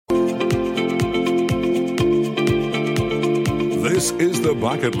This is The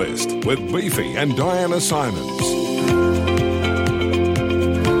Bucket List with Beefy and Diana Simons.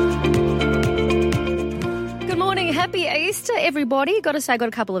 Good morning. Happy Easter, everybody. Got to say, I got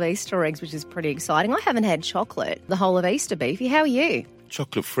a couple of Easter eggs, which is pretty exciting. I haven't had chocolate the whole of Easter, Beefy. How are you?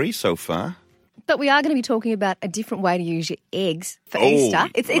 Chocolate-free so far. But we are going to be talking about a different way to use your eggs for Easter.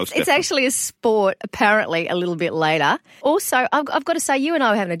 It's actually a sport, apparently, a little bit later. Also, I've got to say, you and I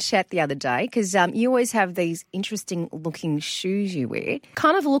were having a chat the other day because you always have these interesting-looking shoes you wear.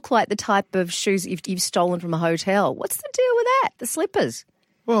 Kind of look like the type of shoes you've stolen from a hotel. What's the deal with that, the slippers?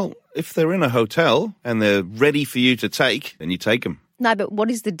 Well, if they're in a hotel and they're ready for you to take, then you take them. No, but what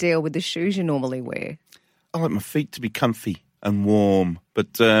is the deal with the shoes you normally wear? I like my feet to be comfy and warm.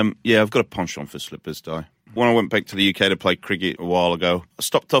 But, I've got a penchant for slippers, Di. When I went back to the UK to play cricket a while ago, I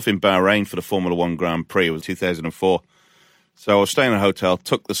stopped off in Bahrain for the Formula One Grand Prix. It was 2004. So I was staying in a hotel,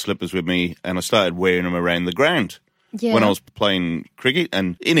 took the slippers with me, and I started wearing them around the ground when I was playing cricket.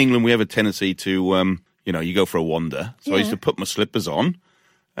 And in England, we have a tendency to, you go for a wander. So I used to put my slippers on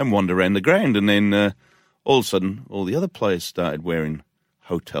and wander around the ground. And then all of a sudden, all the other players started wearing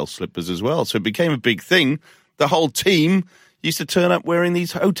hotel slippers as well. So it became a big thing. The whole team used to turn up wearing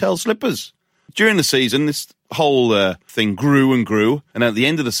these hotel slippers. During the season, this whole thing grew and grew, and at the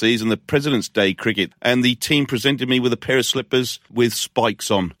end of the season, the President's Day cricket, and the team presented me with a pair of slippers with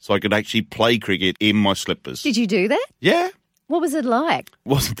spikes on, so I could actually play cricket in my slippers. Did you do that? Yeah. What was it like? It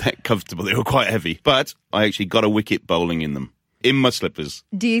wasn't that comfortable. They were quite heavy, but I actually got a wicket bowling in them, in my slippers.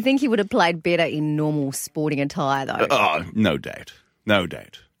 Do you think you would have played better in normal sporting attire, though? Oh, no doubt. No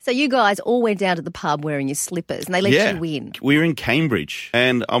doubt. So you guys all went down to the pub wearing your slippers and they let you win. We were in Cambridge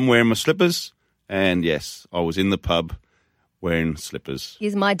and I'm wearing my slippers and yes, I was in the pub wearing slippers.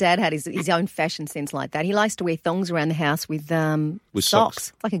 Yes, my dad had his own fashion sense like that. He likes to wear thongs around the house with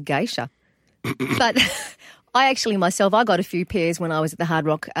socks, like a geisha. But I got a few pairs when I was at the Hard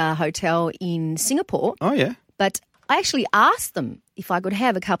Rock Hotel in Singapore. Oh, yeah. But I actually asked them if I could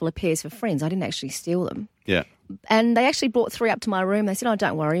have a couple of pairs for friends. I didn't actually steal them. Yeah. And they actually brought 3 up to my room. They said,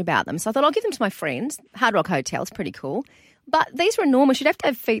 don't worry about them. So I thought, I'll give them to my friends. Hard Rock Hotel, it's pretty cool. But these were enormous. You'd have to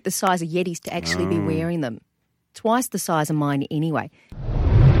have feet the size of Yetis to actually be wearing them. Twice the size of mine anyway.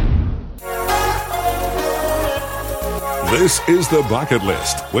 This is The Bucket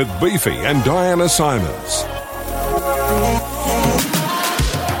List with Beefy and Diana Simons.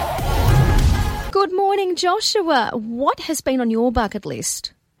 Good morning, Joshua. What has been on your bucket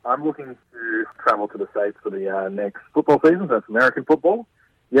list? I'm looking to travel to the States for the next football season. That's American football.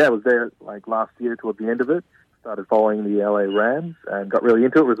 Yeah, I was there last year toward the end of it. Started following the LA Rams and got really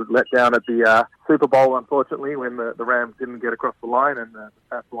into it. Was let down at the Super Bowl, unfortunately, when the Rams didn't get across the line and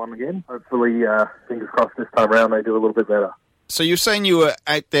passed the one again. Hopefully, fingers crossed this time around they do a little bit better. So you're saying you were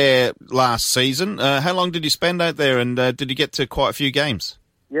out there last season. How long did you spend out there and did you get to quite a few games?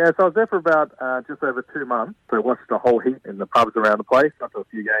 Yeah, so I was there for about just over 2 months. So I watched the whole heat in the pubs around the place. Got to a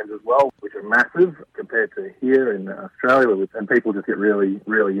few games as well, which are massive compared to here in Australia. And people just get really,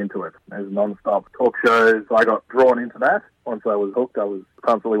 really into it. There's non-stop talk shows. I got drawn into that. Once I was hooked, I was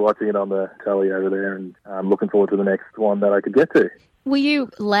constantly watching it on the telly over there and looking forward to the next one that I could get to. Were you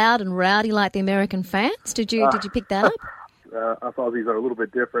loud and rowdy like the American fans? Did you pick that up? Us Aussies are a little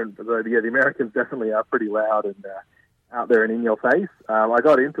bit different. But the Americans definitely are pretty loud and out there and in your face. I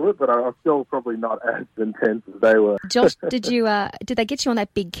got into it, but I was still probably not as intense as they were. Josh, did they get you on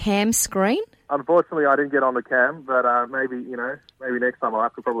that big cam screen? Unfortunately, I didn't get on the cam, but maybe next time I'll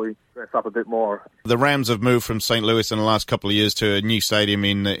have to probably dress up a bit more. The Rams have moved from St. Louis in the last couple of years to a new stadium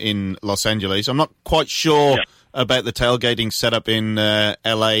in Los Angeles. I'm not quite sure about the tailgating setup in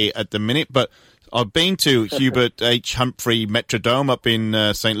LA at the minute, but I've been to Hubert H. Humphrey Metrodome up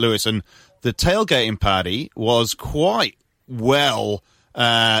in St. Louis, and the tailgating party was quite well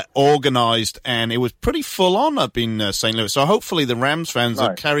organised, and it was pretty full on up in St. Louis. So hopefully the Rams fans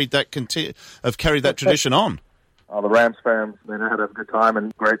have carried that tradition on. The Rams fans, they know how to have a good time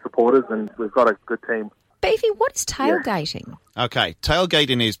and great supporters, and we've got a good team. Beefy, what is tailgating? Yeah. Okay,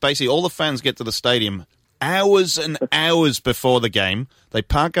 tailgating is basically all the fans get to the stadium hours and hours before the game. They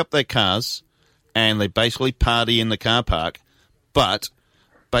park up their cars and they basically party in the car park, but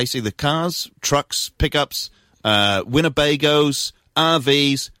basically the cars, trucks, pickups, Winnebagos,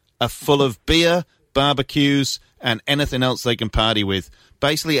 RVs are full of beer, barbecues, and anything else they can party with.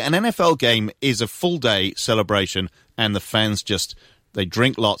 Basically, an NFL game is a full-day celebration, and the fans they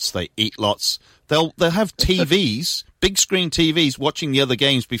drink lots, they eat lots. They'll have TVs, big screen TVs, watching the other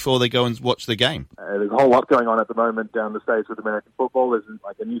games before they go and watch the game. There's a whole lot going on at the moment down the States with American football. There's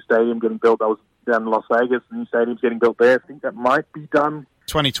a new stadium getting built. I was down in Las Vegas. The new stadium's getting built there. I think that might be done.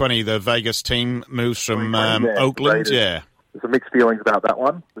 2020, the Vegas team moves from Oakland. Raiders. There's some mixed feelings about that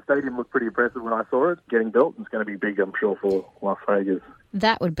one. The stadium looked pretty impressive when I saw it getting built. It's going to be big, I'm sure, for Las Vegas.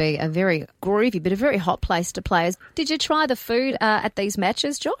 That would be a very groovy, but a very hot place to play. Did you try the food at these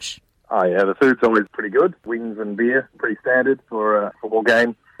matches, Josh? Oh, yeah, the food's always pretty good. Wings and beer, pretty standard for a football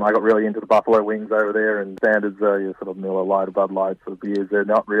game. I got really into the buffalo wings over there, and standards are your sort of Miller Lite, Bud Light sort of beers. They're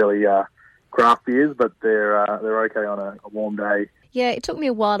not really craft beers, but they're okay on a warm day. Yeah, it took me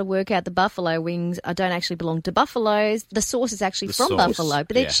a while to work out the buffalo wings. I don't actually belong to buffaloes. The sauce is actually from buffalo,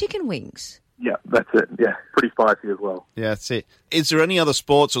 but they're chicken wings. Yeah, that's it. Yeah, pretty spicy as well. Yeah, that's it. Is there any other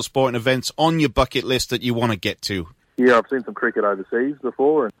sports or sporting events on your bucket list that you want to get to? Yeah, I've seen some cricket overseas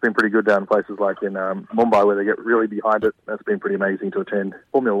before, and it's been pretty good down in places like in Mumbai where they get really behind it. That's been pretty amazing to attend.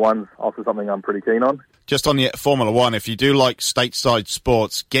 Formula One's also something I'm pretty keen on. Just on the Formula One, if you do like stateside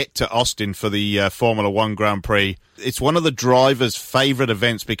sports, get to Austin for the Formula One Grand Prix. It's one of the drivers' favourite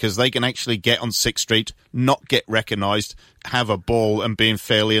events because they can actually get on 6th Street, not get recognised, have a ball and being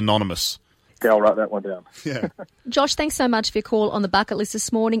fairly anonymous. Yeah, I'll write that one down. Yeah. Josh, thanks so much for your call on the bucket list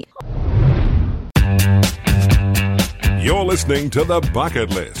this morning. You're listening to The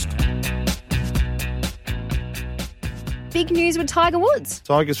Bucket List. Big news with Tiger Woods.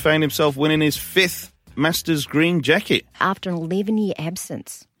 Tiger's found himself winning his 5th Masters green jacket. After an 11-year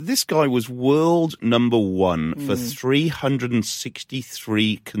absence. This guy was world number 1 for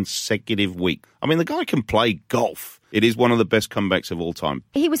 363 consecutive weeks. I mean, the guy can play golf. It is one of the best comebacks of all time.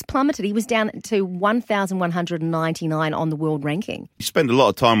 He was plummeted. He was down to 1,199 on the world ranking. He spent a lot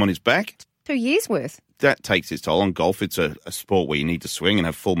of time on his back. 2 years' worth. That takes its toll on golf. It's a sport where you need to swing and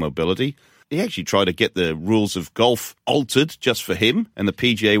have full mobility. He actually tried to get the rules of golf altered just for him, and the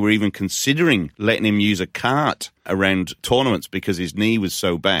PGA were even considering letting him use a cart around tournaments because his knee was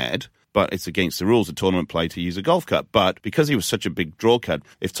so bad. But it's against the rules of tournament play to use a golf cart. But because he was such a big draw card,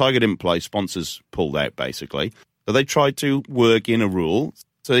 if Tiger didn't play, sponsors pulled out, basically. So they tried to work in a rule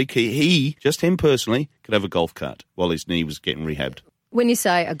so he, just him personally, could have a golf cart while his knee was getting rehabbed. When you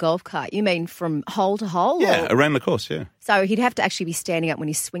say a golf cart, you mean from hole to hole? Yeah, or? around the course, yeah. So he'd have to actually be standing up when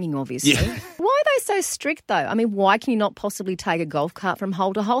he's swinging, obviously. Yeah. Why are they so strict, though? I mean, why can you not possibly take a golf cart from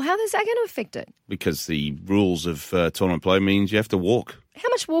hole to hole? How is that going to affect it? Because the rules of tournament play means you have to walk. How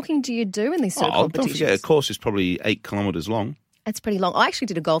much walking do you do in these sort of competitions? Don't forget, a course is probably 8 kilometres long. That's pretty long. I actually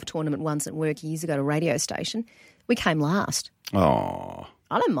did a golf tournament once at work years ago at a radio station. We came last. Oh.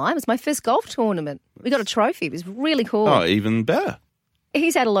 I don't mind. It was my first golf tournament. We got a trophy. It was really cool. Oh, even better.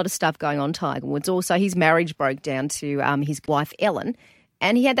 He's had a lot of stuff going on, Tiger Woods. Also, his marriage broke down to his wife, Ellen,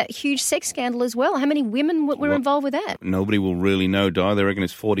 and he had that huge sex scandal as well. How many women were involved with that? Nobody will really know, Di. They reckon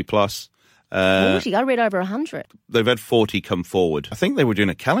it's 40 plus. 40? I read over 100. They've had 40 come forward. I think they were doing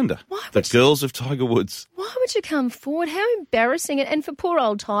a calendar. The Girls of Tiger Woods. Why would you come forward? How embarrassing. And for poor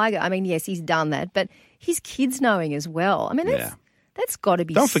old Tiger, I mean, yes, he's done that, but his kids knowing as well. I mean, that's got to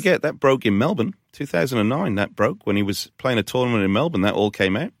be... Don't forget, that broke in Melbourne. 2009, that broke. When he was playing a tournament in Melbourne, that all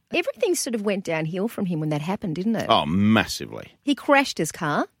came out. Everything sort of went downhill from him when that happened, didn't it? Oh, massively. He crashed his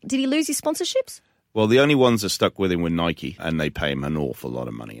car. Did he lose his sponsorships? Well, the only ones that stuck with him were Nike, and they pay him an awful lot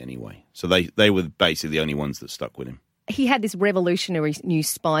of money anyway. So they were basically the only ones that stuck with him. He had this revolutionary new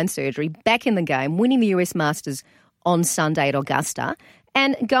spine surgery, back in the game, winning the US Masters on Sunday at Augusta,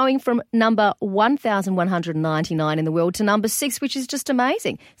 and going from number 1,199 in the world to number 6, which is just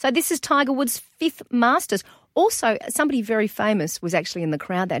amazing. So this is Tiger Woods' 5th Masters. Also, somebody very famous was actually in the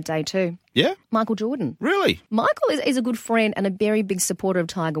crowd that day too. Yeah? Michael Jordan. Really? Michael is a good friend and a very big supporter of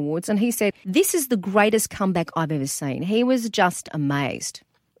Tiger Woods, and he said, this is the greatest comeback I've ever seen. He was just amazed.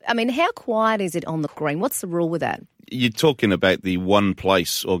 I mean, how quiet is it on the green? What's the rule with that? You're talking about the one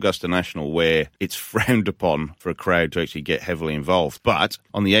place, Augusta National, where it's frowned upon for a crowd to actually get heavily involved. But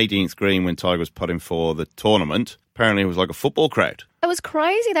on the 18th green, when Tiger was putting for the tournament, apparently it was like a football crowd. It was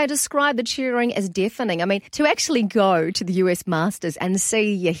crazy. They described the cheering as deafening. I mean, to actually go to the US Masters and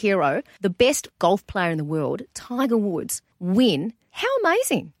see your hero, the best golf player in the world, Tiger Woods, win, how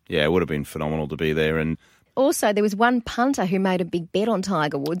amazing. Yeah, it would have been phenomenal to be there. And also, there was one punter who made a big bet on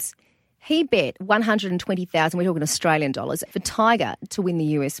Tiger Woods. He bet $120,000, we're talking Australian dollars, for Tiger to win the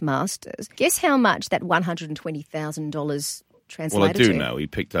US Masters. Guess how much that $120,000 translated to? Well, I do know. He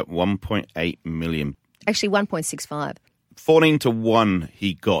picked up $1.8 million. Actually, 1.65. 14-1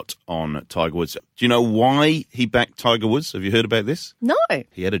 he got on Tiger Woods. Do you know why he backed Tiger Woods? Have you heard about this? No.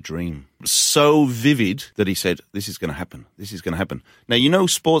 He had a dream. So vivid that he said, this is going to happen. This is going to happen. Now, you know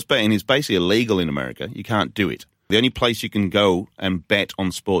sports betting is basically illegal in America. You can't do it. The only place you can go and bet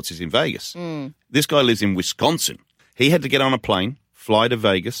on sports is in Vegas. This guy lives in Wisconsin. He had to get on a plane, fly to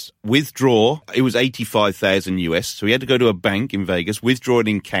Vegas, withdraw. It was $85,000 US, so he had to go to a bank in Vegas, withdraw it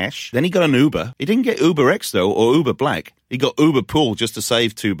in cash. Then he got an Uber. He didn't get Uber X, though, or Uber Black. He got Uber Pool just to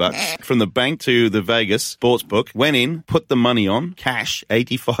save $2 from the bank to the Vegas sportsbook. Went in, put the money on, cash,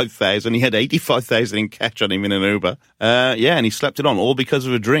 $85,000. He had $85,000 in cash on him in an Uber. And he slept it on, all because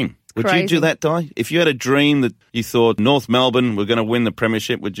of a dream. Would Crazy. you do that, Di? If you had a dream that you thought North Melbourne were going to win the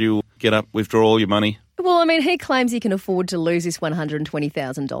premiership, would you get up, withdraw all your money? Well, I mean, he claims he can afford to lose this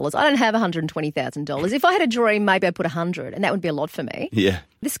 $120,000. I don't have $120,000. If I had a dream, maybe I'd put 100, and that would be a lot for me. Yeah.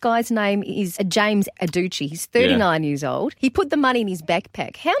 This guy's name is James Aducci. He's 39 years old. He put the money in his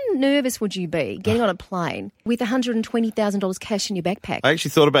backpack. How nervous would you be getting on a plane with $120,000 cash in your backpack? I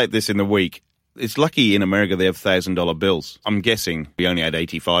actually thought about this in the week. It's lucky in America they have $1,000 bills. I'm guessing we only had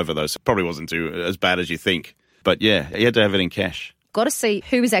 85 of those. Probably wasn't too as bad as you think. But yeah, he had to have it in cash. Got to see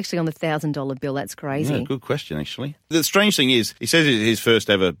who was actually on the $1,000 bill. That's crazy. Yeah, good question, actually. The strange thing is, he says it's his first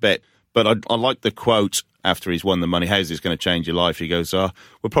ever bet, but I like the quote after he's won the money. How's this going to change your life? He goes, we'll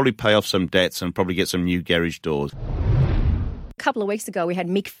probably pay off some debts and probably get some new garage doors. A couple of weeks ago, we had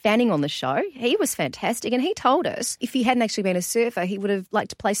Mick Fanning on the show. He was fantastic, and he told us if he hadn't actually been a surfer, he would have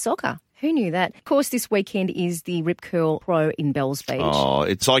liked to play soccer. Who knew that? Of course, this weekend is the Rip Curl Pro in Bells Beach. Oh,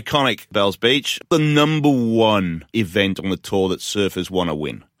 it's iconic, Bells Beach. The number one event on the tour that surfers want to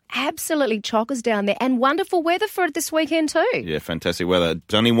win. Absolutely chockers down there, and wonderful weather for it this weekend too. Yeah, fantastic weather.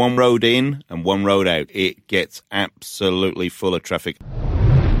 There's only one road in and one road out. It gets absolutely full of traffic.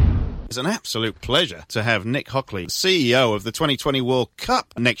 It's an absolute pleasure to have Nick Hockley, CEO of the 2020 World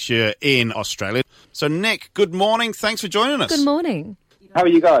Cup next year in Australia. So, Nick, good morning. Thanks for joining us. Good morning. How are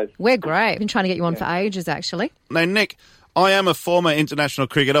you guys? We're great. Been trying to get you on for ages, actually. Now, Nick, I am a former international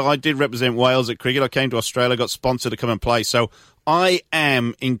cricketer. I did represent Wales at cricket. I came to Australia, got sponsored to come and play. So I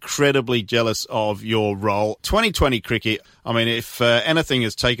am incredibly jealous of your role. 2020 cricket, I mean, if anything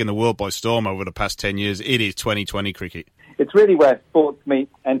has taken the world by storm over the past 10 years, it is 2020 cricket. It's really where sports meet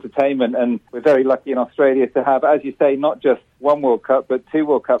entertainment, and we're very lucky in Australia to have, as you say, not just one World Cup, but two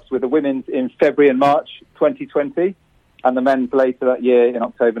World Cups, with the women's in February and March 2020. And the men's later that year in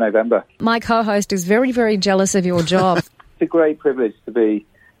October, November. My co-host is very, very jealous of your job. It's a great privilege to be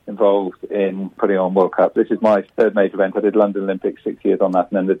involved in putting on World Cup. This is my third major event. I did London Olympics 6 years on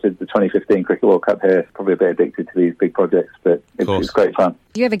that, and then did the 2015 Cricket World Cup here. Probably a bit addicted to these big projects, but it's great fun.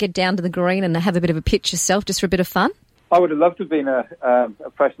 Do you ever get down to the green and have a bit of a pitch yourself just for a bit of fun? I would have loved to have been a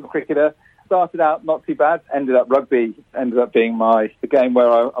professional cricketer. Started out not too bad, rugby ended up being the game where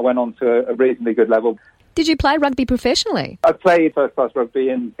I went on to a reasonably good level. Did you play rugby professionally? I played first-class rugby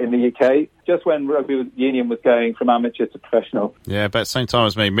in the UK, just when rugby union was going from amateur to professional. Yeah, about the same time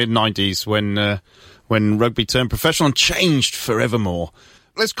as me, mid-90s, when rugby turned professional and changed forevermore.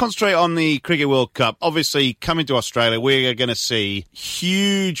 Let's concentrate on the Cricket World Cup. Obviously, coming to Australia, we're going to see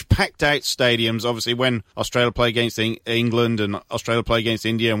huge packed-out stadiums. Obviously, when Australia play against England and Australia play against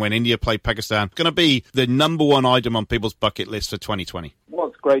India, and when India play Pakistan, going to be the number one item on people's bucket list for 2020.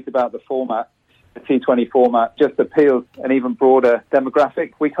 What's great about the format, the T20 format, just appeals an even broader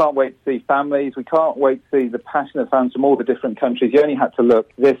demographic. We can't wait to see families. We can't wait to see the passionate fans from all the different countries. You only had to look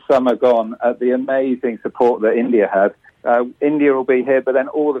this summer gone at the amazing support that India had. India will be here, but then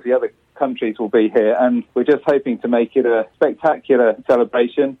all of the other countries will be here, and we're just hoping to make it a spectacular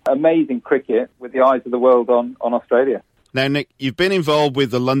celebration. Amazing cricket with the eyes of the world on Australia. Now, Nick, you've been involved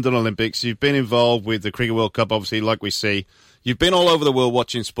with the London Olympics. You've been involved with the Cricket World Cup, obviously, like we see. You've been all over the world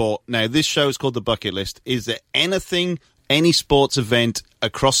watching sport. Now, this show is called The Bucket List. Is there any sports event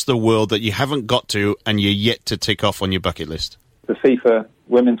across the world that you haven't got to and you're yet to tick off on your bucket list? The FIFA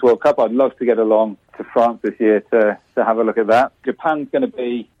Women's World Cup, I'd love to get along to France this year to have a look at that. Japan's going to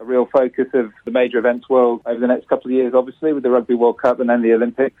be a real focus of the major events world over the next couple of years, obviously, with the Rugby World Cup and then the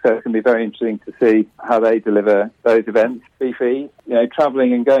Olympics. So it's going to be very interesting to see how they deliver those events. Beefy,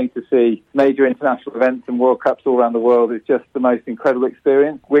 travelling and going to see major international events and World Cups all around the world is just the most incredible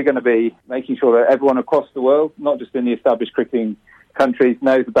experience. We're going to be making sure that everyone across the world, not just in the established cricketing countries,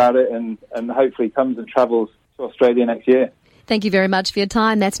 knows about it and hopefully comes and travels to Australia next year. Thank you very much for your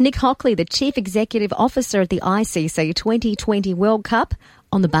time. That's Nick Hockley, the Chief Executive Officer at the ICC 2020 World Cup,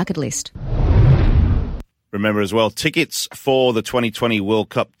 on the bucket list. Remember as well, tickets for the 2020 World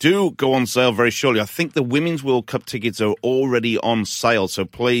Cup do go on sale very shortly. I think the Women's World Cup tickets are already on sale, so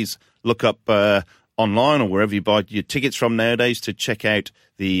please look up online or wherever you buy your tickets from nowadays to check out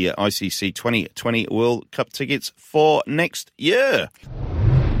the ICC 2020 World Cup tickets for next year.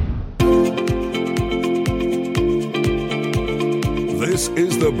 This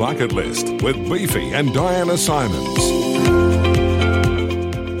is The Bucket List with Beefy and Diana Simons.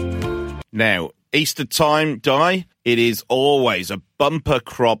 Now, Easter time, Di, it is always a bumper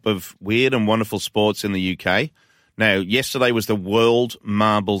crop of weird and wonderful sports in the UK. Now, yesterday was the World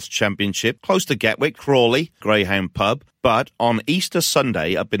Marbles Championship, close to Gatwick, Crawley, Greyhound Pub. But on Easter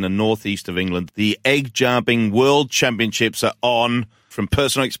Sunday, up in the northeast of England, the Egg Jarping World Championships are on. From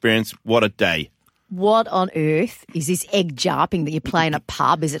personal experience, what a day. What on earth is this egg jarping that you play in a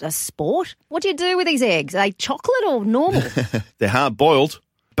pub? Is it a sport? What do you do with these eggs? Are they chocolate or normal? They're hard-boiled.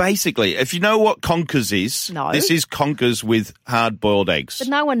 Basically, if you know what conkers is, this is conkers with hard-boiled eggs. But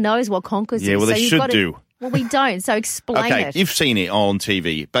no one knows what conkers is. Yeah, well, they should do. Well, we don't, so explain it. Okay, you've seen it on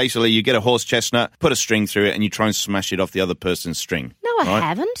TV. Basically, you get a horse chestnut, put a string through it, and you try and smash it off the other person's string. No, I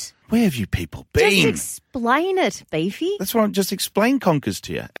haven't. Where have you people been? Just explain it, Beefy. That's why I just explained conkers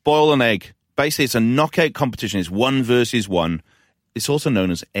to you. Boil an egg. Basically, it's a knockout competition. It's 1 versus 1. It's also known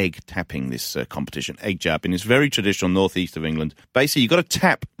as egg tapping, this competition. Egg jarping. It's very traditional northeast of England. Basically, you've got to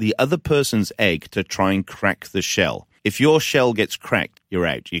tap the other person's egg to try and crack the shell. If your shell gets cracked, you're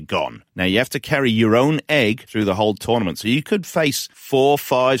out. You're gone. Now, you have to carry your own egg through the whole tournament. So you could face 4,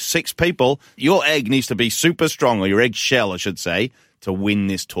 5, 6 people. Your egg needs to be super strong, or your egg shell, I should say, to win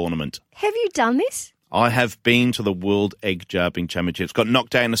this tournament. Have you done this? I have been to the World Egg Jarping Championships. Got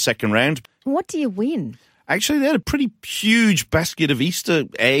knocked out in the second round. What do you win? Actually, they had a pretty huge basket of Easter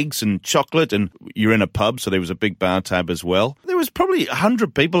eggs and chocolate, and you're in a pub, so there was a big bar tab as well. There was probably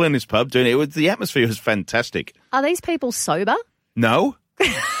 100 people in this pub doing it. The atmosphere was fantastic. Are these people sober? No.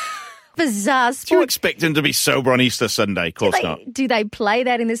 Bizarre sport. Do you expect them to be sober on Easter Sunday? Of course not. Do they play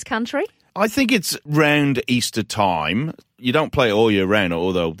that in this country? I think it's round Easter time. You don't play it all year round,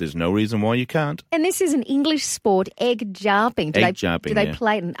 although there's no reason why you can't. And this is an English sport, egg jarping. Do they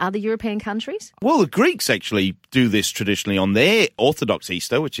play it in other European countries? Well, the Greeks actually do this traditionally on their Orthodox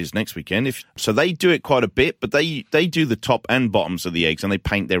Easter, which is next weekend. So they do it quite a bit, but they do the top and bottoms of the eggs, and they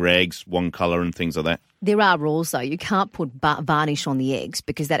paint their eggs one colour and things like that. There are rules, though. You can't put varnish on the eggs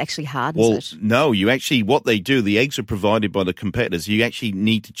because that actually hardens it. No, what they do, the eggs are provided by the competitors. You actually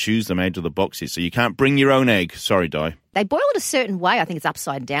need to choose them out of the boxes, so you can't bring your own egg. Sorry, Di. They boil it a certain way. I think it's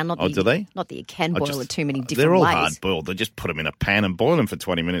upside down. Do they? Not that you can boil it too many different ways. They're all hard-boiled. They just put them in a pan and boil them for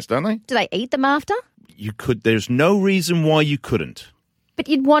 20 minutes, don't they? Do they eat them after? You could. There's no reason why you couldn't. But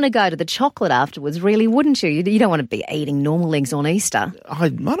you'd want to go to the chocolate afterwards, really, wouldn't you? You don't want to be eating normal eggs on Easter. I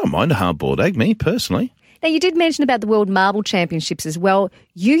don't mind a hard-boiled egg, me, personally. Now, you did mention about the World Marble Championships as well.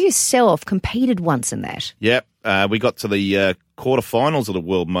 You yourself competed once in that. Yep. We got to the quarterfinals of the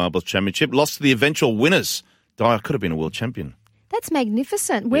World Marble Championship, lost to the eventual winners. I could have been a world champion. That's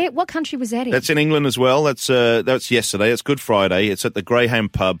magnificent. What country was that in? That's in England as well. That's yesterday. It's Good Friday. It's at the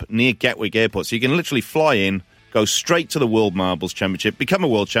Greyhound Pub near Gatwick Airport. So you can literally fly in, go straight to the World Marbles Championship, become a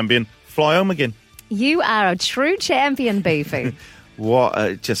world champion, fly home again. You are a true champion, Beefy.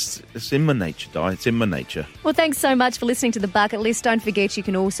 It's in my nature, Di. It's in my nature. Well, thanks so much for listening to The Bucket List. Don't forget you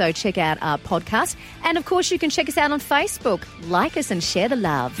can also check out our podcast. And, of course, you can check us out on Facebook. Like us and share the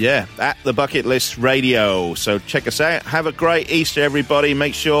love. Yeah, at The Bucket List Radio. So check us out. Have a great Easter, everybody.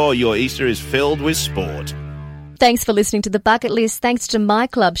 Make sure your Easter is filled with sport. Thanks for listening to The Bucket List. Thanks to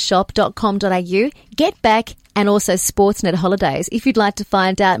myclubshop.com.au, Get Back, and also Sportsnet Holidays. If you'd like to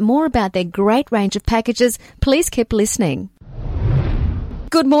find out more about their great range of packages, please keep listening.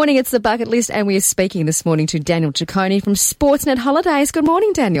 Good morning, it's The Bucket List, and we are speaking this morning to Daniel Ciccone from Sportsnet Holidays. Good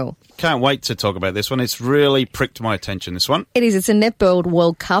morning, Daniel. Can't wait to talk about this one. It's really pricked my attention, this one. It is. It's a Netball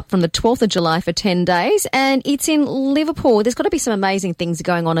World Cup from the 12th of July for 10 days, and it's in Liverpool. There's got to be some amazing things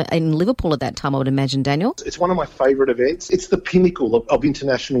going on in Liverpool at that time, I would imagine, Daniel. It's one of my favourite events. It's the pinnacle of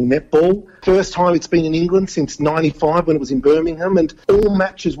international netball. First time it's been in England since 95 when it was in Birmingham, and all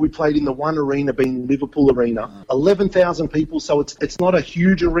matches we played in the one arena being Liverpool Arena. 11,000 people, so it's not a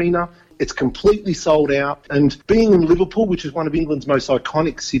huge arena. It's completely sold out, and being in Liverpool, which is one of England's most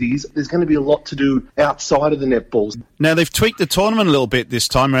iconic cities, there's going to be a lot to do outside of the netballs. Now, they've tweaked the tournament a little bit this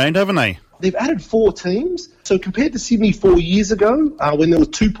time around, haven't they? They've added 4 teams. So compared to Sydney 4 years ago, when there were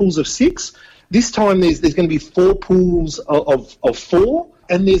 2 pools of 6, this time there's going to be 4 pools of 4,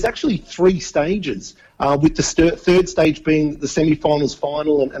 and there's actually 3 stages. With the third stage being the semi-finals,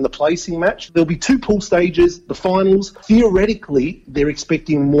 final, and the placing match. There'll be 2 pool stages, the finals. Theoretically, they're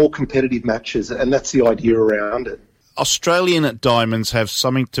expecting more competitive matches, and that's the idea around it. Australian Diamonds have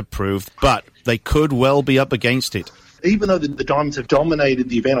something to prove, but they could well be up against it. Even though the Diamonds have dominated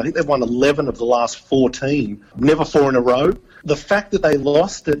the event, I think they've won 11 of the last 14, never 4 in a row. The fact that they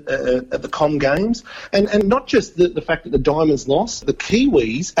lost at the Com Games, and not just the fact that the Diamonds lost, the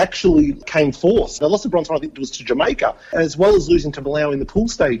Kiwis actually came fourth. They lost the bronze, I think it was to Jamaica, as well as losing to Malawi in the pool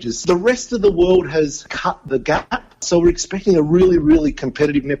stages. The rest of the world has cut the gap. So we're expecting a really, really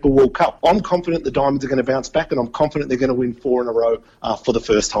competitive Netball World Cup. I'm confident the Diamonds are going to bounce back, and I'm confident they're going to win 4 in a row for the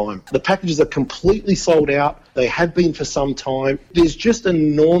first time. The packages are completely sold out. They have been for some time. There's just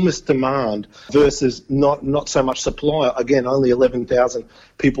enormous demand versus not so much supply. Again, only 11,000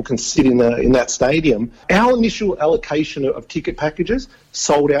 people can sit in that stadium. Our initial allocation of ticket packages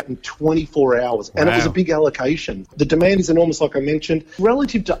sold out in 24 hours, and it was a big allocation. The demand is enormous, like I mentioned.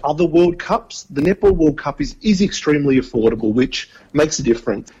 Relative to other World Cups, the Netball World Cup is extremely affordable, which makes a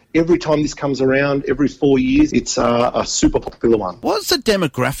difference. Every time this comes around, every 4 years, it's a super popular one. What's the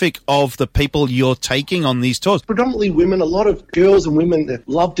demographic of the people you're taking on these tours? Predominantly women. A lot of girls and women that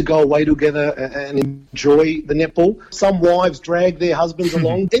love to go away together and enjoy the netball. Some wives drag their husbands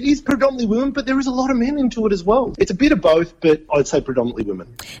along. It is predominantly women, but there is a lot of men into it as well. It's a bit of both, but I'd say predominantly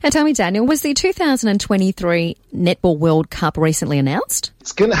women. And tell me, Daniel, was the 2023 Netball World Cup recently announced?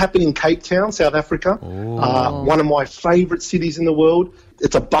 It's going to happen in Cape Town, South Africa. One of my favourite cities in the world.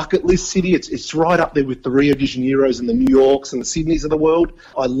 It's a bucket list city. It's right up there with the Rio de Janeiros and the New Yorks and the Sydneys of the world.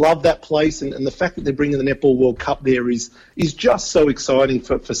 I love that place, and the fact that they're bringing the Netball World Cup there is just so exciting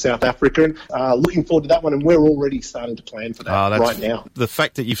for South Africa. And looking forward to that one, and we're already starting to plan for that right now. The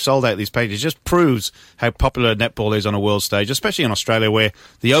fact that you've sold out these pages just proves how popular netball is on a world stage, especially in Australia, where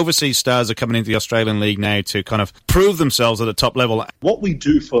the overseas stars are coming into the Australian League now to kind of prove themselves at a top level. What we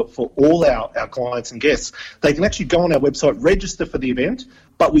do for all our clients and guests, they can actually go on our website, register for the event,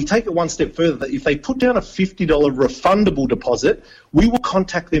 but we take it one step further. That if they put down a $50 refundable deposit, we will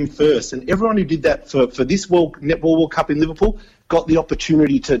contact them first. And everyone who did that for this Netball World Cup in Liverpool got the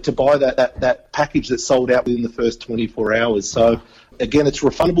opportunity to buy that package that sold out within the first 24 hours. So, again, it's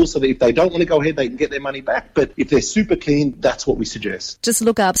refundable, so that if they don't want to go ahead, they can get their money back. But if they're super keen, that's what we suggest. Just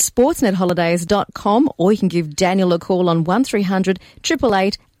look up sportsnetholidays.com, or you can give Daniel a call on 1300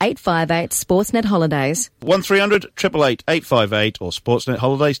 888 858 Sportsnet Holidays. 1300 888 858 or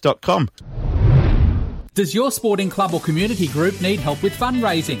sportsnetholidays.com. Does your sporting club or community group need help with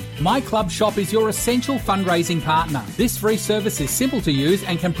fundraising? My Club Shop is your essential fundraising partner. This free service is simple to use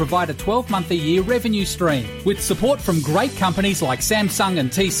and can provide a 12-month-a-year revenue stream. With support from great companies like Samsung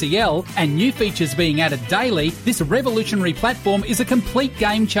and TCL and new features being added daily, this revolutionary platform is a complete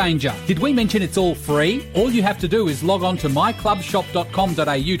game changer. Did we mention it's all free? All you have to do is log on to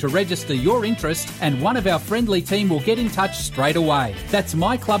myclubshop.com.au to register your interest, and one of our friendly team will get in touch straight away. That's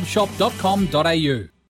myclubshop.com.au.